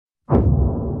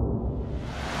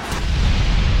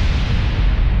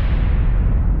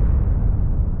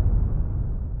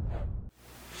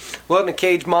Welcome to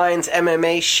Cage Minds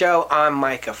MMA show. I'm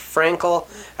Micah Frankel.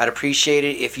 I'd appreciate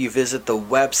it if you visit the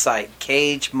website,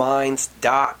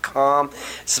 cageminds.com.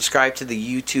 Subscribe to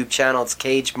the YouTube channel. It's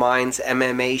Cage Minds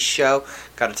MMA show.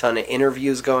 Got a ton of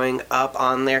interviews going up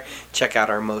on there. Check out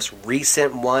our most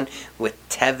recent one with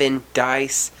Tevin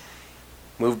Dice.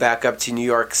 Moved back up to New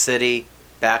York City,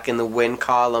 back in the win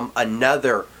column.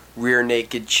 Another rear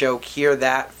naked choke. Hear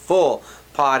that full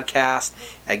podcast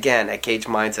again at Cage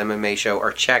Minds MMA show,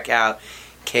 or check out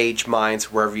Cage Minds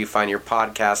wherever you find your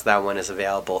podcast. That one is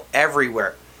available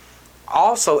everywhere.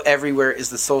 Also everywhere is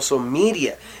the social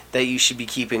media that you should be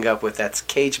keeping up with. That's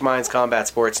Cage Minds Combat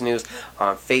Sports News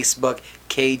on Facebook,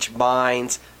 Cage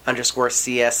Minds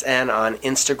 _CSN on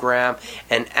Instagram,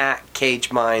 and at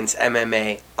Cage Minds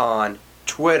MMA on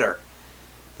Twitter.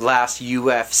 Last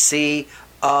UFC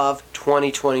of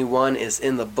 2021 is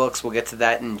in the books. We'll get to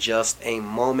that in just a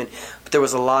moment. But there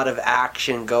was a lot of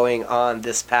action going on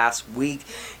this past week.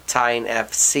 Titan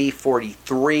FC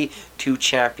 43, 2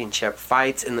 championship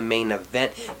fights in the main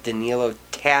event. Danilo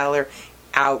Taylor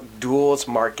outduels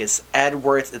Marcus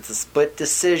Edwards. It's a split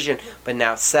decision, but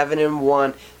now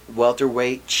 7-1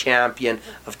 welterweight champion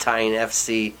of Titan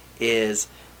FC is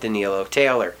Danilo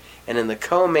Taylor. And in the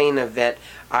co-main event,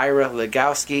 Ira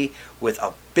Legowski with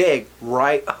a big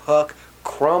right hook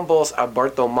crumbles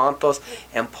Alberto Montos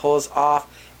and pulls off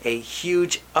a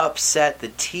huge upset, the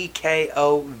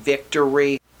TKO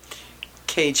victory.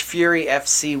 Cage Fury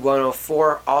FC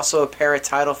 104, also a pair of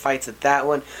title fights at that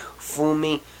one.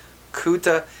 Fumi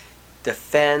Kuta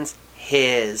defends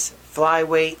his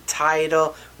flyweight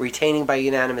title, retaining by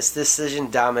unanimous decision,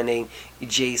 dominating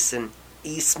Jason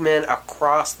Eastman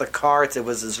across the cards. It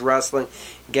was his wrestling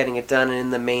getting it done. In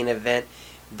the main event,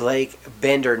 Blake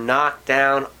Bender knocked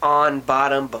down on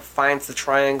bottom but finds the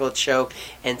triangle choke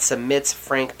and submits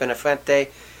Frank Benefente,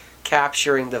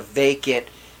 capturing the vacant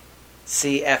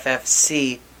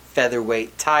CFFC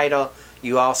featherweight title.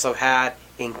 You also had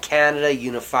in Canada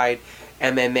Unified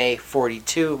MMA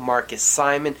 42, Marcus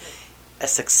Simon, a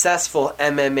successful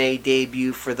MMA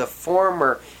debut for the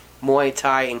former Muay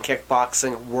Thai and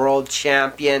kickboxing world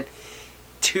champion.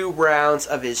 2 rounds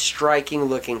of his striking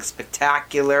looking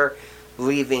spectacular,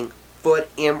 leaving foot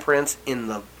imprints in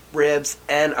the ribs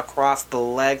and across the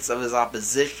legs of his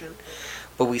opposition.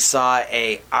 But we saw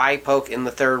a eye poke in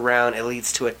the 3rd round. It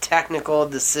leads to a technical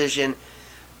decision.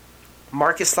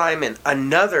 Marcus Simon,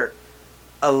 another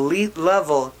elite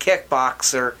level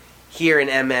kickboxer here in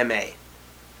MMA.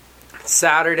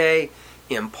 Saturday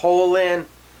in Poland,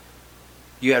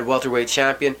 you had welterweight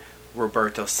champion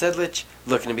Roberto Sidlic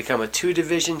looking to become a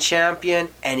 2-division champion,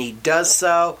 and he does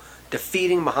so,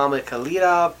 defeating Muhammad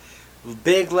Khalidov.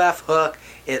 Big left hook.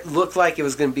 It looked like it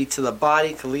was going to be to the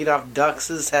body. Khalidov ducks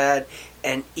his head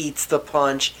and eats the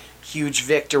punch. Huge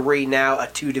victory, now a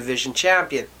 2-division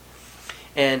champion.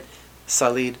 And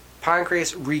Salid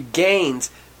Pancrase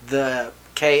regains the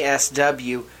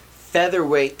KSW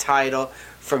featherweight title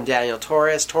from Daniel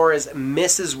Torres. Torres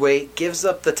misses weight, gives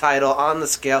up the title on the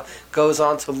scale, goes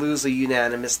on to lose a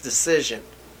unanimous decision.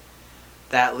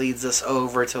 That leads us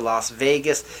over to Las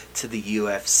Vegas, to the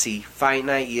UFC Fight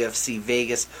Night. UFC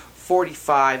Vegas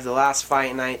 45, the last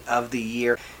fight night of the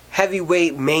year.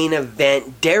 Heavyweight main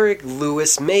event, Derek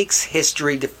Lewis makes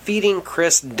history, defeating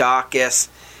Chris Daukaus.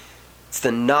 It's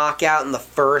the knockout in the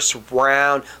 1st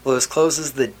round. Lewis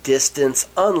closes the distance,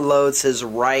 unloads his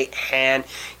right hand.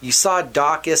 You saw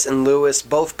Daukaus and Lewis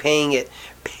both paying it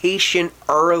patient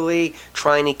early,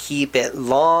 trying to keep it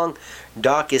long.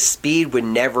 Daukaus' speed would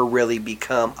never really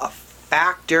become a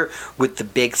factor, with the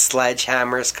big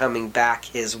sledgehammers coming back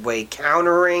his way,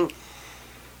 countering.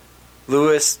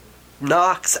 Lewis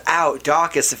knocks out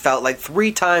Daukaus, it felt like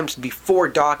 3 times before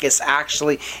Daukaus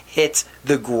actually hits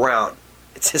the ground.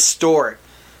 It's historic.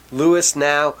 Lewis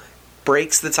now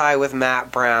breaks the tie with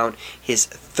Matt Brown, his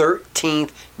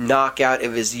 13th knockout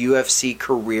of his UFC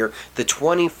career, the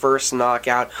 21st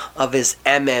knockout of his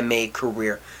MMA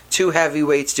career. 2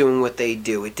 heavyweights doing what they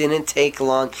do. It didn't take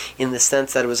long, in the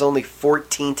sense that it was only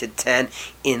 14-10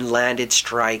 in landed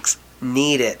strikes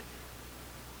needed.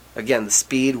 Again, the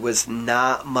speed was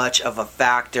not much of a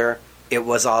factor. It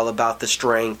was all about the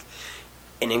strength.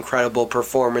 An incredible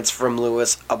performance from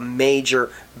Lewis, a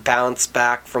major bounce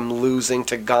back from losing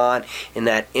to Gane in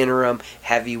that interim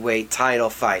heavyweight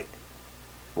title fight.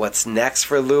 What's next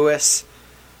for Lewis?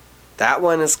 That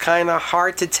one is kind of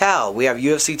hard to tell. We have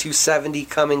UFC 270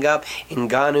 coming up in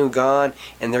Gane,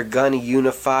 and they're going to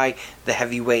unify the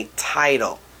heavyweight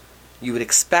title. You would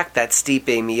expect that Stipe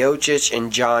Miocic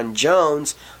and John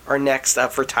Jones are next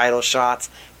up for title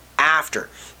shots after.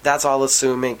 That's all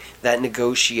assuming that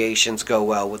negotiations go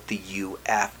well with the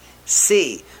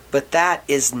UFC. but that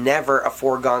is never a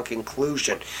foregone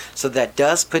conclusion. So that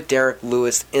does put Derek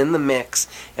Lewis in the mix,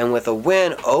 and with a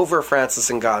win over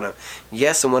Francis Ngannou,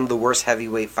 yes, in one of the worst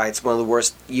heavyweight fights, one of the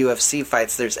worst UFC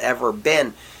fights there's ever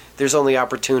been, there's only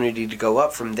opportunity to go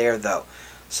up from there, though.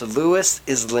 So Lewis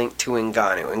is linked to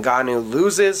Ngannou. Ngannou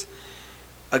loses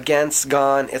against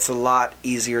Gane. It's a lot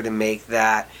easier to make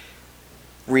that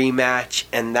rematch,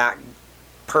 and that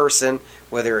person,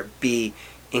 whether it be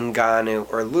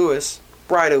Ngannou or Lewis,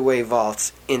 right away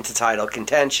vaults into title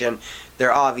contention.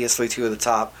 They're obviously two of the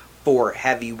top 4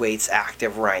 heavyweights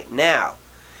active right now.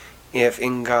 If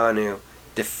Ngannou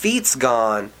defeats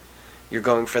Gane, you're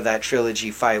going for that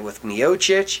trilogy fight with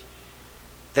Miocic.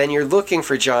 Then you're looking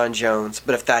for John Jones.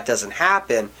 But if that doesn't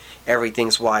happen,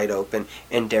 everything's wide open,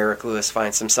 and Derek Lewis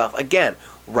finds himself, again,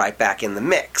 right back in the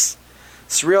mix.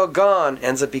 Ciryl Gane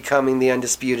ends up becoming the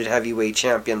undisputed heavyweight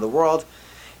champion of the world,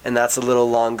 and that's a little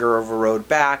longer of a road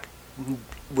back,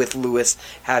 with Lewis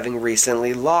having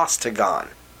recently lost to Gane.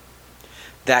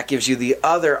 That gives you the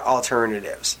other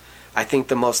alternatives. I think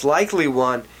the most likely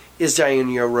one is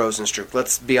Jairzinho Rozenstruik.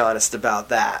 Let's be honest about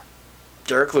that.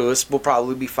 Derek Lewis will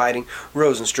probably be fighting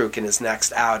Rozenstruik in his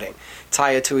next outing.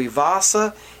 Taia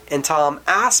Tuivasa and Tom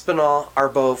Aspinall are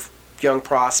both young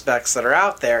prospects that are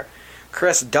out there.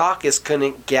 Chris Daukaus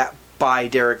couldn't get by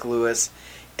Derek Lewis,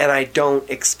 and I don't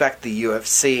expect the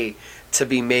UFC to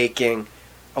be making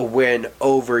a win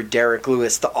over Derek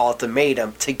Lewis the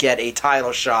ultimatum to get a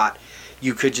title shot.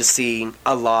 You could just see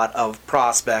a lot of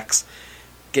prospects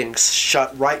getting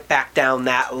shut right back down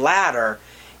that ladder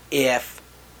if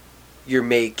you're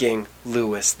making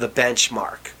Lewis the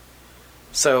benchmark.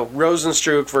 So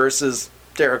Rozenstruik versus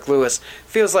Derek Lewis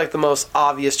feels like the most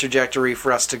obvious trajectory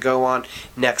for us to go on.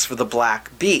 Next for the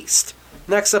Black Beast.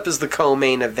 Next up is the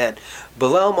co-main event.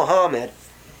 Belal Muhammad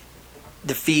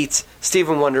defeats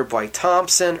Stephen Wonderboy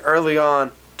Thompson. Early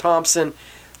on, Thompson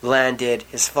landed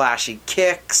his flashy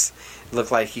kicks.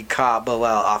 Looked like he caught Belal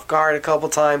off guard a couple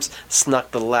times.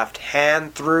 Snuck the left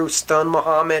hand through, stunned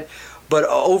Muhammad. But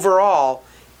overall,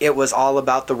 it was all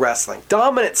about the wrestling.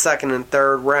 Dominant second and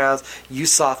third rounds. You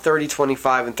saw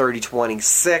 30-25 and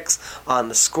 30-26 on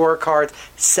the scorecards.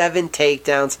 7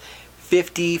 takedowns,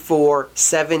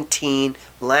 54-17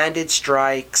 landed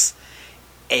strikes.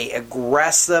 A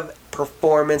aggressive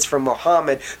performance from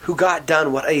Muhammad, who got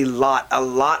done what a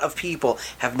lot of people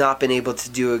have not been able to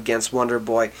do against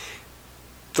Wonderboy.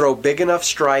 Throw big enough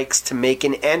strikes to make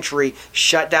an entry,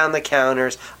 shut down the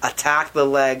counters, attack the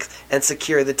legs, and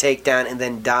secure the takedown, and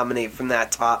then dominate from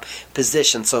that top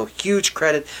position. So huge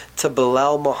credit to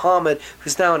Belal Muhammad,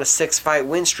 who's now on a 6-fight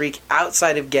win streak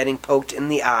outside of getting poked in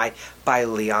the eye by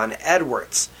Leon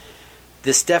Edwards.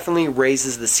 This definitely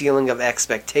raises the ceiling of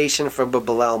expectation for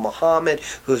Belal Muhammad,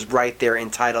 who's right there in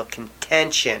title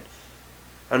contention.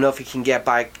 I don't know if he can get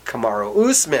by Kamaru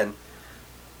Usman,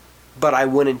 but I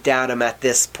wouldn't doubt him at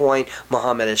this point.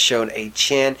 Muhammad has shown a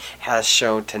chin, has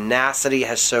shown tenacity,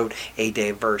 has shown a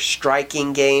diverse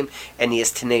striking game, and he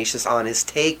is tenacious on his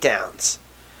takedowns.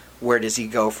 Where does he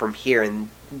go from here into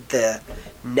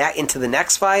the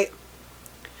next fight?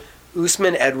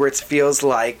 Usman Edwards feels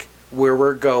like where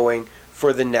we're going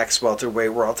for the next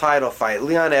welterweight world title fight.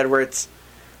 Leon Edwards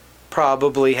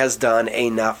probably has done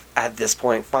enough at this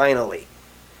point finally.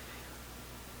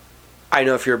 I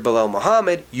know if you're Belal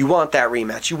Muhammad, you want that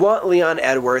rematch. You want Leon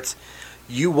Edwards.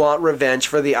 You want revenge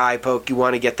for the eye poke. You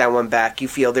want to get that one back. You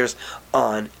feel there's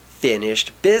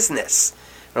unfinished business.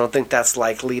 I don't think that's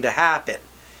likely to happen.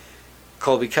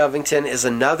 Colby Covington is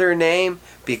another name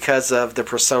because of the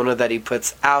persona that he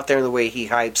puts out there and the way he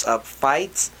hypes up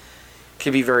fights.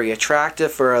 Could be very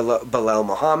attractive for Belal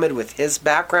Muhammad with his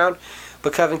background.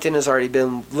 But Covington has already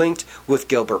been linked with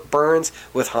Gilbert Burns,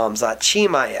 with Khamzat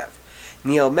Chimaev.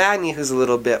 Neil Magny, who's a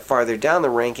little bit farther down the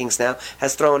rankings now,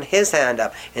 has thrown his hand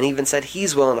up and even said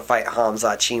he's willing to fight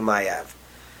Khamzat Chimaev.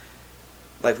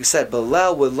 Like we said,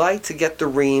 Belal would like to get the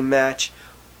rematch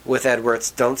with Edwards.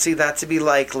 Don't see that to be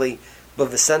likely. But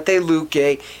Vicente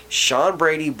Luque, Sean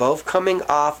Brady, both coming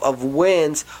off of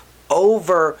wins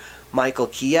over Michael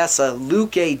Chiesa.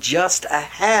 Luque just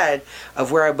ahead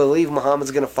of where I believe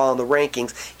Muhammad's going to fall in the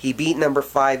rankings. He beat number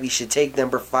 5. He should take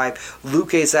number 5.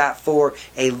 Luque's at 4.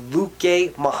 A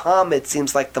Luque-Muhammad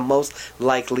seems like the most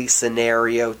likely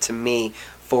scenario to me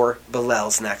for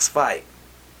Belal's next fight.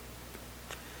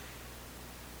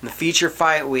 In the feature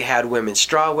fight, we had women's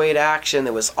strawweight action.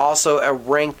 There was also a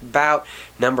ranked bout.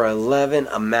 Number 11,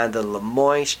 Amanda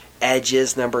Lemoyne,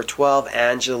 edges number 12,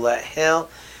 Angela Hill.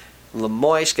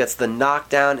 Lemoyne gets the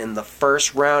knockdown in the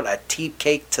first round, a teep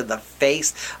cake to the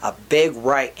face, a big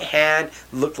right hand.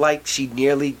 Looked like she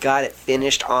nearly got it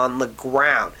finished on the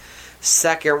ground.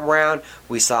 Second round,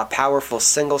 we saw powerful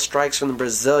single strikes from the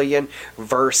Brazilian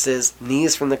versus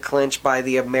knees from the clinch by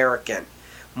the American.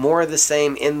 More of the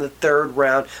same in the third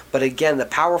round, but again, the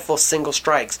powerful single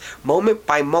strikes. Moment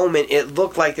by moment, it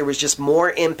looked like there was just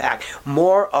more impact,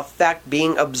 more effect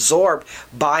being absorbed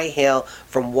by Hill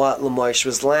from what Limoges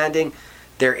was landing.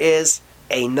 There is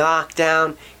a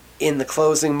knockdown in the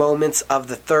closing moments of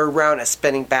the third round, a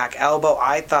spinning back elbow.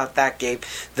 I thought that gave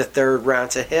the third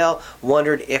round to Hill.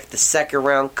 Wondered if the second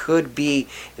round could be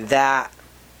that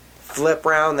flip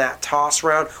round, that toss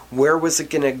round. Where was it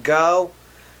going to go?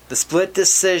 The split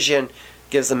decision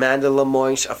gives Amanda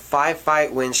Limoges a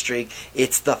 5-fight win streak.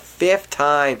 It's the 5th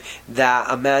time that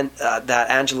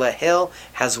Angela Hill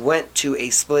has went to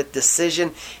a split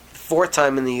decision. 4th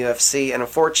time in the UFC, and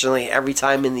unfortunately, every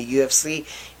time in the UFC,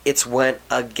 it's went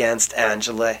against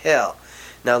Angela Hill.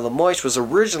 Now, Limoges was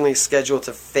originally scheduled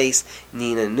to face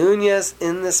Nina Nunes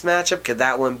in this matchup. Could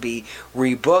that one be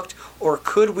rebooked, or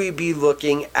could we be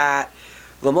looking at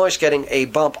Limoges getting a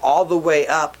bump all the way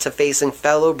up to facing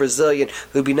fellow Brazilian,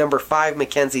 who'd be number 5,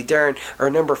 Mackenzie Dern, or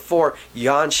number 4,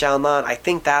 Yan Xiaonan? I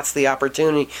think that's the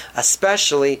opportunity,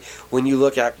 especially when you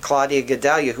look at Claudia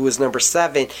Gadelha, who was number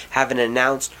 7, having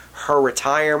announced her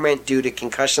retirement due to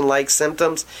concussion-like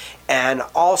symptoms, and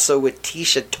also with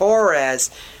Tisha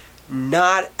Torres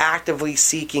not actively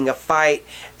seeking a fight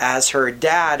as her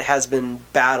dad has been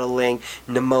battling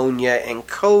pneumonia and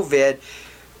COVID.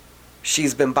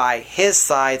 She's been by his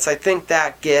side, so I think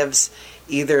that gives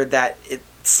either that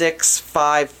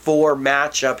 6-5-4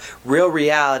 matchup real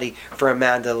reality for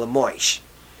Amanda Limoges.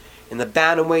 In the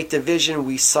bantamweight division,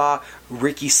 we saw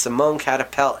Ricky Simón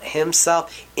catapult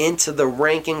himself into the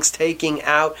rankings, taking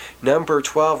out number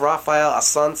 12 Rafael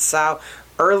Assunção.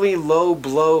 Early low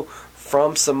blow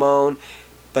from Simón,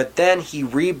 but then he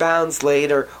rebounds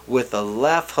later with a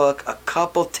left hook, a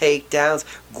couple takedowns,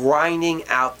 grinding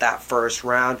out that first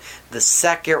round. The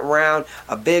second round,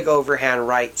 a big overhand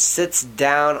right, sits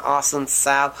down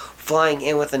Assunção, flying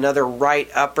in with another right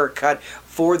uppercut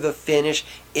for the finish.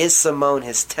 Is Simón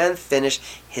his 10th finish,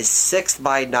 his 6th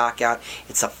by knockout.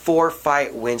 It's a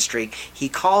 4-fight win streak. He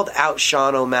called out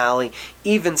Sean O'Malley.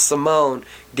 Even Simón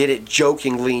did it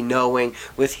jokingly, knowing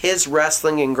with his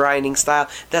wrestling and grinding style,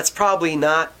 that's probably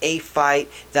not a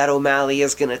fight that O'Malley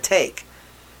is going to take.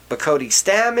 But Cody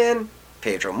Stamann,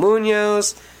 Pedro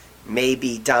Munoz,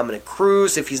 maybe Dominic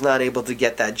Cruz if he's not able to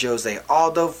get that Jose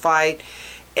Aldo fight,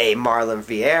 a Marlon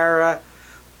Vieira,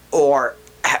 or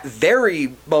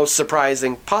very most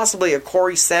surprising, possibly a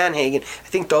Corey Sandhagen. I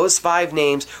think those 5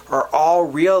 names are all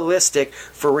realistic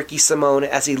for Ricky Simón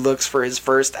as he looks for his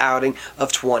first outing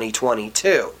of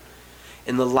 2022.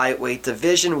 In the lightweight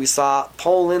division, we saw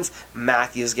Poland's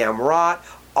Mateusz Gamrot,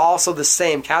 also the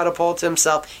same, catapult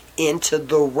himself into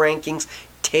the rankings,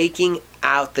 taking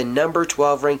out the number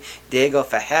 12 ring Diego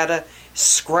Ferreira.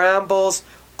 Scrambles,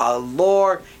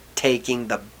 Allure, taking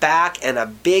the back, and a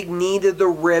big knee to the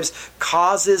ribs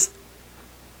causes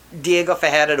Diego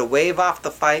Ferreira to wave off the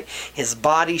fight. His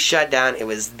body shut down. It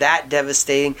was that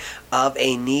devastating of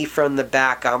a knee from the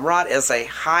back. Gamrot is a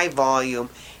high volume,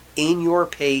 in your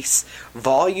pace,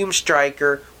 volume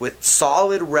striker with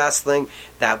solid wrestling.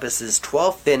 That was his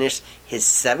 12th finish, his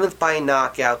 7th by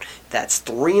knockout. That's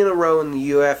 3 in a row in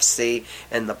the UFC.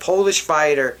 And the Polish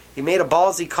fighter, he made a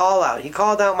ballsy call out. He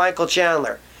called out Michael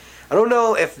Chandler. I don't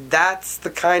know if that's the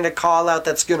kind of call out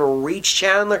that's going to reach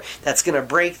Chandler, that's going to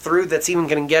break through, that's even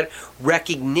going to get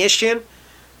recognition.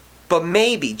 But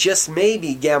maybe, just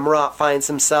maybe, Gamrot finds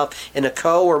himself in a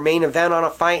or main event on a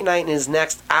fight night in his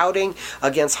next outing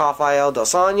against Rafael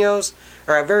dos Anjos.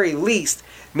 Or at very least,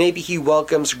 maybe he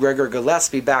welcomes Gregor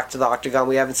Gillespie back to the octagon.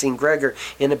 We haven't seen Gregor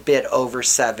in a bit over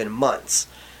 7 months.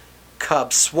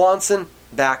 Cub Swanson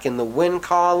back in the win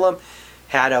column.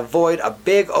 Had to avoid a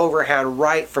big overhand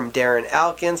right from Darren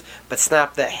Elkins, but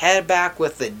snapped the head back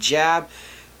with the jab.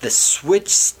 The switch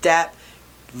step,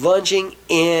 lunging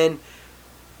in,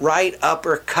 right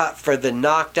uppercut for the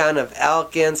knockdown of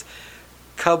Elkins.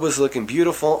 Cub was looking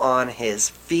beautiful on his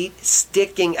feet,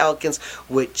 sticking Elkins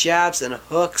with jabs and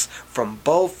hooks from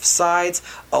both sides.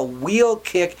 A wheel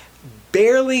kick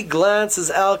barely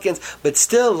glances Elkins, but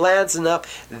still lands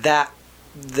enough that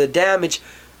the damage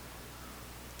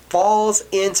falls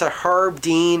into Herb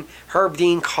Dean. Herb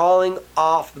Dean calling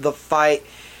off the fight.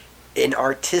 An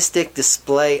artistic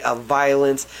display of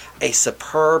violence. A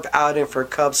superb outing for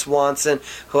Cub Swanson,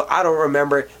 who I don't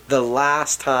remember the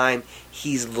last time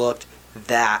he's looked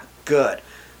that good.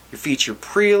 Your feature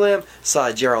prelim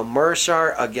saw Gerald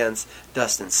Meerschaert against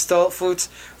Dustin Stoltzfus.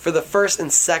 For the first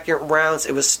and second rounds,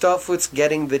 it was Stoltzfus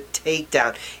getting the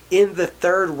takedown. In the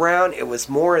third round, it was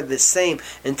more of the same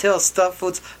until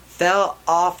Stoltzfus fell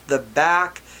off the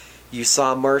back. You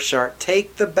saw Meerschaert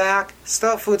take the back.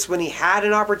 Stoltzfus, when he had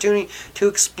an opportunity to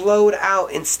explode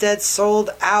out, instead sold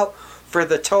out for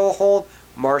the toe hold.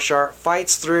 Meerschaert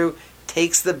fights through,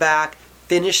 takes the back,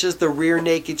 finishes the rear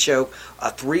naked choke,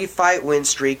 a 3-fight win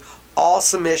streak, all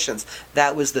submissions.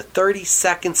 That was the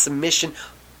 32nd submission,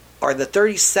 or the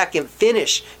 32nd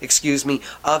finish,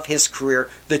 of his career,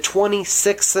 the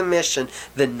 26th submission,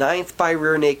 the 9th by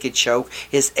rear naked choke,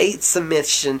 his 8th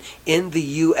submission in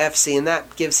the UFC, and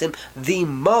that gives him the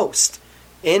most,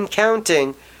 in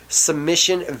counting,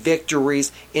 submission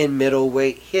victories in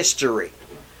middleweight history.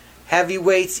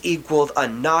 Heavyweights equaled a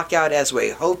knockout as we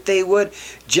hoped they would.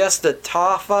 Just the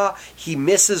Tafa, he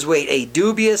misses weight. A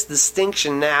dubious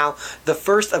distinction now. The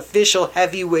first official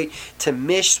heavyweight to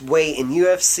miss weight in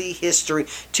UFC history,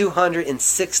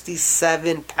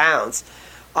 267 pounds.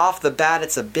 Off the bat,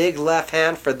 it's a big left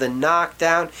hand for the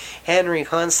knockdown. Henry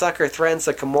Hunsucker threatens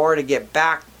the Kimura to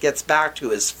gets back to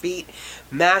his feet.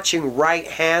 Matching right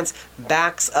hands,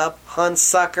 backs up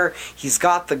Hunsucker. He's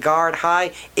got the guard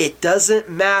high. It doesn't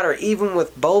matter. Even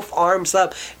with both arms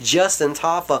up, Justin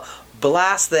Tafa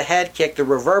blasts the head kick. The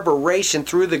reverberation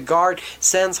through the guard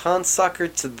sends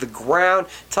Hunsucker to the ground.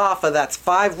 Tafa, that's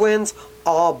 5 wins,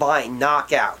 all by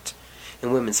knockout.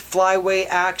 In women's flyweight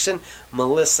action,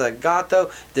 Melissa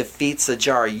Gatto defeats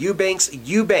Ajara Eubanks.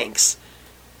 Eubanks,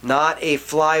 not a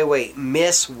flyweight,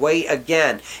 miss weight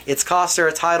again. It's cost her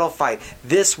a title fight.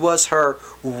 This was her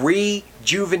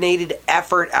rejuvenated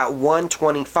effort at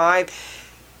 125.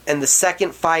 And the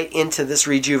second fight into this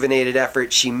rejuvenated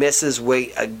effort, she misses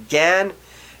weight again.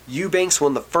 Eubanks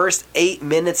won the first 8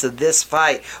 minutes of this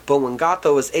fight, but when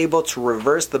Gatto was able to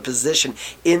reverse the position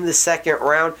in the second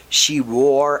round, she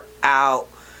wore out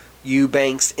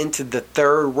Eubanks into the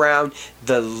third round.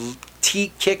 The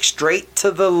teep kick straight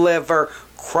to the liver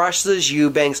crushes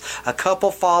Eubanks. A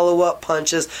couple follow-up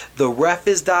punches. The ref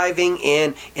is diving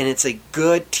in, and it's a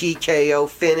good TKO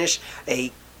finish.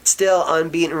 A still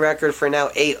unbeaten record for now,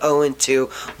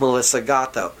 8-0-2, Melissa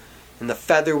Gatto. In the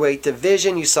featherweight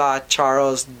division, you saw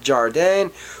Charles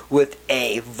Jourdain with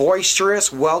a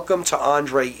boisterous welcome to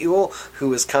Andre Ewell,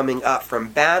 who is coming up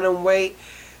from bantamweight.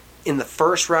 In the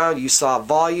first round, you saw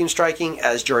volume striking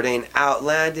as Jourdain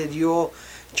outlanded Ewell.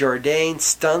 Jourdain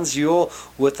stuns Ewell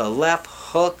with a left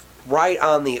hook right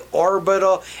on the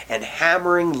orbital and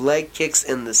hammering leg kicks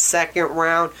in the second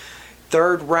round.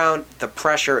 Third round, the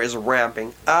pressure is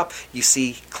ramping up. You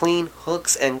see clean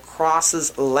hooks and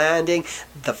crosses landing.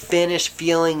 The finish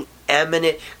feeling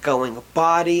imminent, going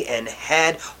body and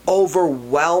head,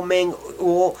 overwhelming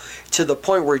to the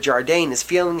point where Jourdain is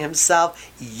feeling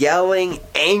himself yelling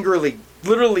angrily,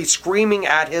 literally screaming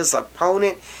at his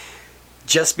opponent.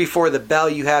 Just before the bell,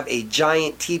 you have a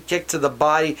giant teep kick to the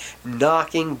body,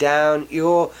 knocking down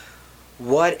Ewell.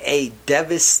 What a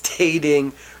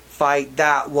devastating fight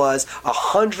that was.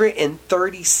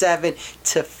 137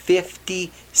 to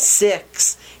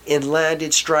 56 in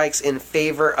landed strikes in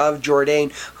favor of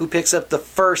Jourdain, who picks up the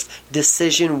first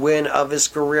decision win of his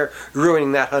career,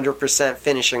 ruining that 100%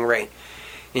 finishing rate.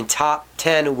 In top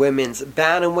 10 women's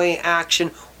bantamweight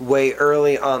action, way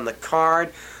early on the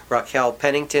card, Raquel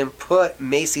Pennington put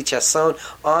Macy Chiasson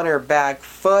on her back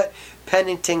foot.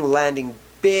 Pennington landing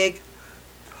big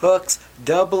hooks,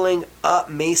 doubling up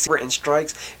Macy in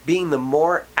strikes, being the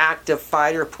more active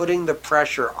fighter, putting the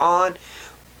pressure on.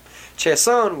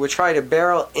 Chiasson would try to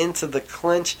barrel into the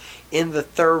clinch in the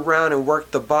third round and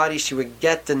work the body. She would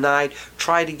get denied,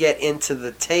 try to get into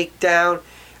the takedown.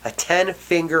 A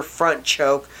 10-finger front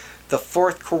choke, the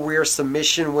 4th career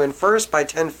submission win, first by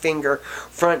 10-finger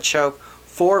front choke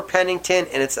for Pennington,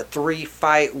 and it's a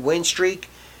 3-fight win streak.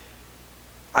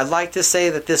 I'd like to say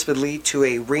that this would lead to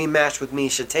a rematch with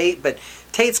Miesha Tate, but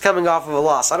Tate's coming off of a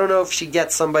loss. I don't know if she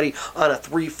gets somebody on a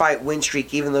 3-fight win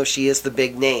streak, even though she is the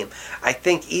big name. I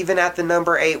think even at the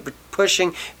number 8,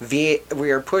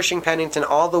 we are pushing Pennington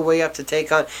all the way up to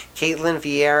take on Caitlin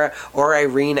Vieira or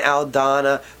Irene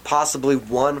Aldana, possibly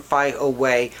 1 fight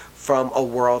away from a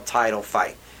world title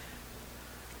fight.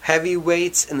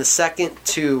 Heavyweights in the second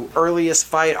to earliest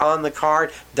fight on the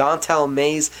card, Dontel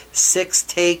Mays, 6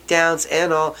 takedowns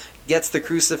and all, gets the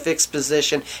crucifix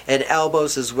position and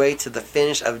elbows his way to the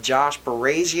finish of Josh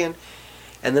Barazian.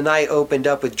 And the night opened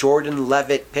up with Jordan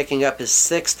Levitt picking up his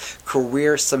 6th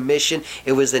career submission.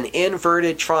 It was an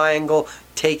inverted triangle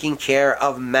taking care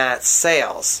of Matt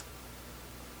Sales.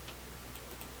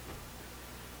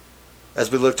 As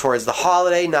we look towards the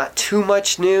holiday, not too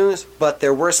much news, but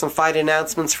there were some fight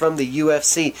announcements from the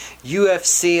UFC.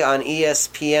 UFC on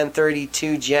ESPN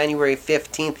 32, January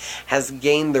 15th, has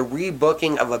gained the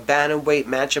rebooking of a bantamweight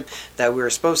matchup that we were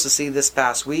supposed to see this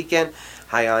past weekend.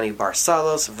 Hayani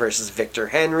Barcelos versus Victor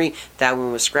Henry. That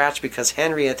one was scratched because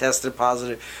Henry had tested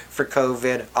positive for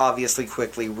COVID, obviously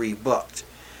quickly rebooked.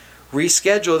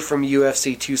 Rescheduled from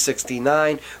UFC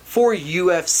 269 for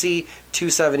UFC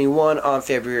 271 on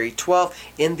February 12th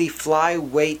in the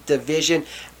flyweight division.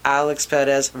 Alex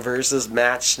Perez versus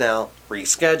Matt Schnell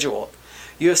rescheduled.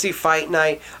 UFC Fight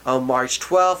Night on March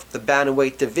 12th, the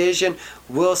bantamweight division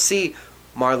will see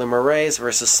Marlon Moraes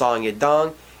versus Song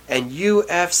Yadong, and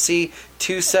UFC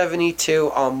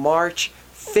 272 on March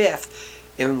 5th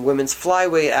in women's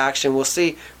flyweight action will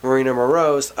see Marina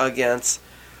Moroz against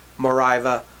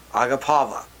Moraiva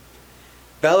Agapova.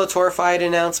 Bellator fight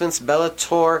announcements.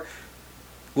 Bellator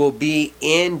will be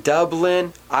in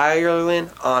Dublin,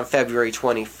 Ireland on February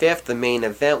 25th. The main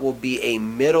event will be a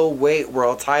middleweight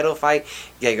world title fight.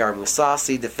 Gegard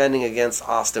Mousasi defending against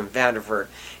Austin Vandervoort.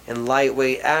 In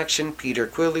lightweight action, Peter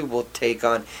Quilley will take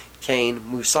on Kane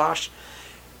Moussash.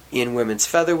 In women's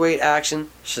featherweight action,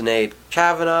 Sinead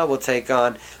Kavanagh will take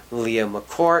on Leah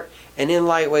McCourt. And in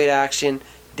lightweight action,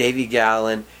 Davy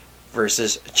Gallen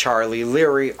versus Charlie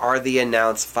Leary are the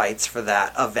announced fights for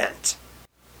that event.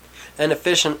 And to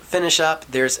finish up,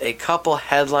 there's a couple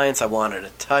headlines I wanted to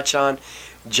touch on.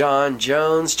 John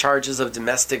Jones, charges of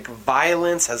domestic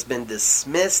violence has been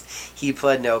dismissed. He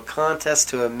pled no contest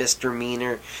to a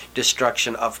misdemeanor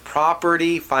destruction of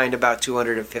property, fined about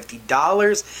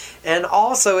 $250. And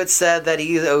also it said that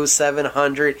he owes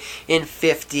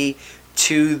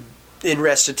 $750 in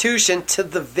restitution to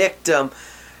the victim,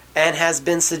 and has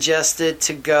been suggested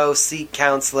to go seek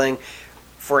counseling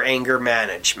for anger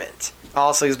management.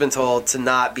 Also, he's been told to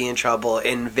not be in trouble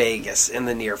in Vegas in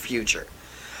the near future.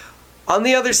 On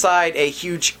the other side, a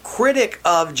huge critic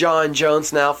of John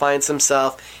Jones now finds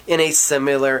himself in a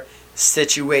similar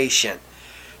situation.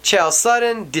 Chael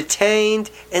Sonnen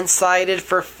detained and cited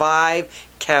for 5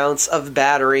 counts of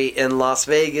battery in Las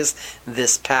Vegas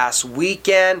this past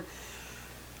weekend.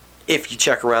 If you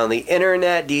check around the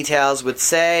internet, details would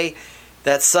say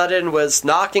that Sutton was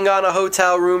knocking on a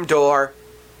hotel room door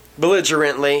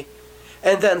belligerently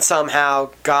and then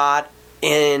somehow got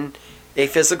in a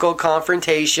physical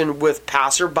confrontation with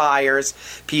passerbyers,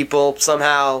 people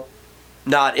somehow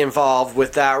not involved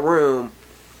with that room.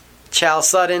 Chael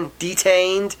Sonnen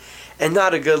detained, and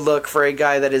not a good look for a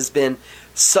guy that has been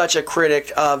such a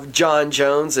critic of John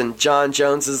Jones and John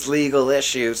Jones's legal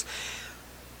issues.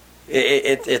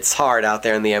 It's hard out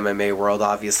there in the MMA world,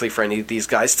 obviously, for any of these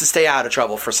guys to stay out of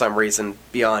trouble for some reason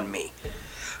beyond me.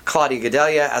 Claudia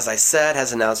Gadelha, as I said,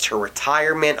 has announced her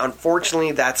retirement.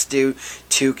 Unfortunately, that's due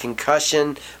to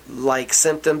concussion-like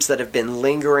symptoms that have been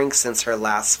lingering since her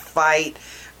last fight.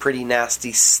 Pretty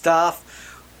nasty stuff.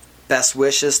 Best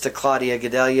wishes to Claudia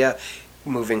Gadelha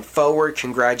moving forward.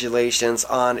 Congratulations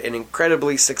on an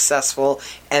incredibly successful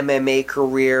MMA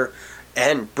career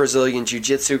and Brazilian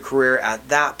Jiu-Jitsu career at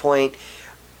that point.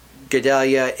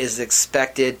 Gadelha is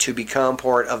expected to become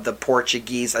part of the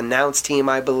Portuguese announced team,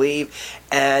 I believe,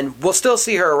 and we'll still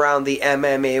see her around the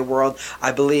MMA world,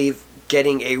 I believe,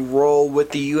 getting a role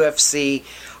with the UFC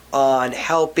on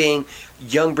helping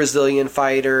young Brazilian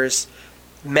fighters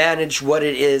manage what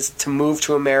it is to move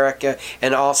to America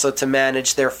and also to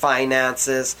manage their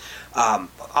finances.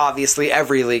 Obviously,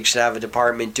 every league should have a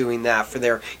department doing that for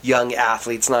their young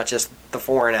athletes, not just the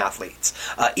foreign athletes.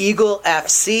 Eagle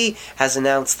FC has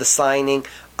announced the signing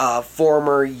of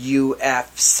former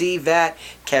UFC vet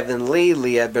Kevin Lee.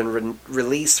 Lee had been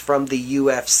released from the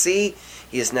UFC.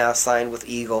 He is now signed with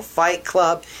Eagle Fight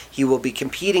Club. He will be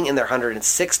competing in their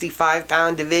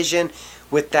 165-pound division.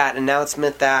 With that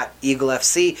announcement that Eagle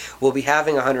FC will be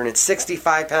having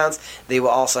 165 pounds, they will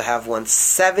also have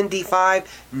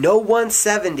 175, no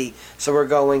 170. So we're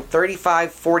going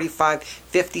 35, 45,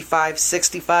 55,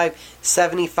 65,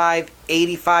 75,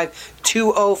 85,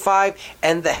 205,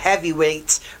 and the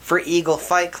heavyweights for Eagle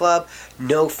Fight Club.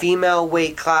 No female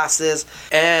weight classes.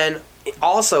 And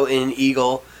also in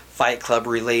Eagle Fight Club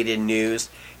related news,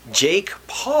 Jake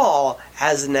Paul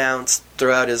has announced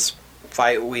throughout his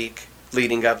fight week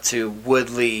leading up to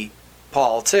Woodley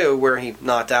Paul 2, where he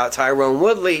knocked out Tyrone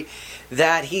Woodley,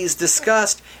 that he's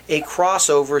discussed a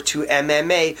crossover to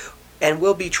MMA and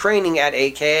will be training at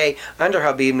AKA under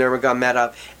Khabib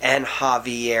Nurmagomedov and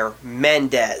Javier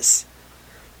Mendez.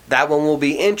 That one will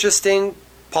be interesting.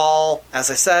 Paul, as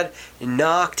I said,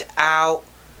 knocked out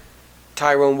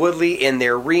Tyrone Woodley in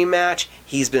their rematch.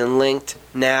 He's been linked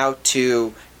now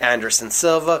to Anderson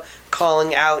Silva.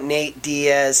 calling out Nate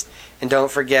Diaz. And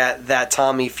don't forget that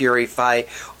Tommy Fury fight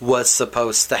was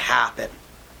supposed to happen.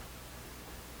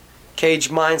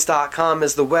 CageMinds.com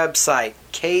is the website.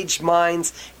 Cage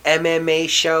Minds MMA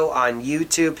show on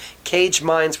YouTube. Cage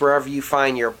Minds wherever you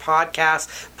find your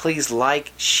podcast. Please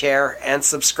like, share, and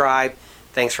subscribe.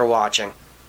 Thanks for watching.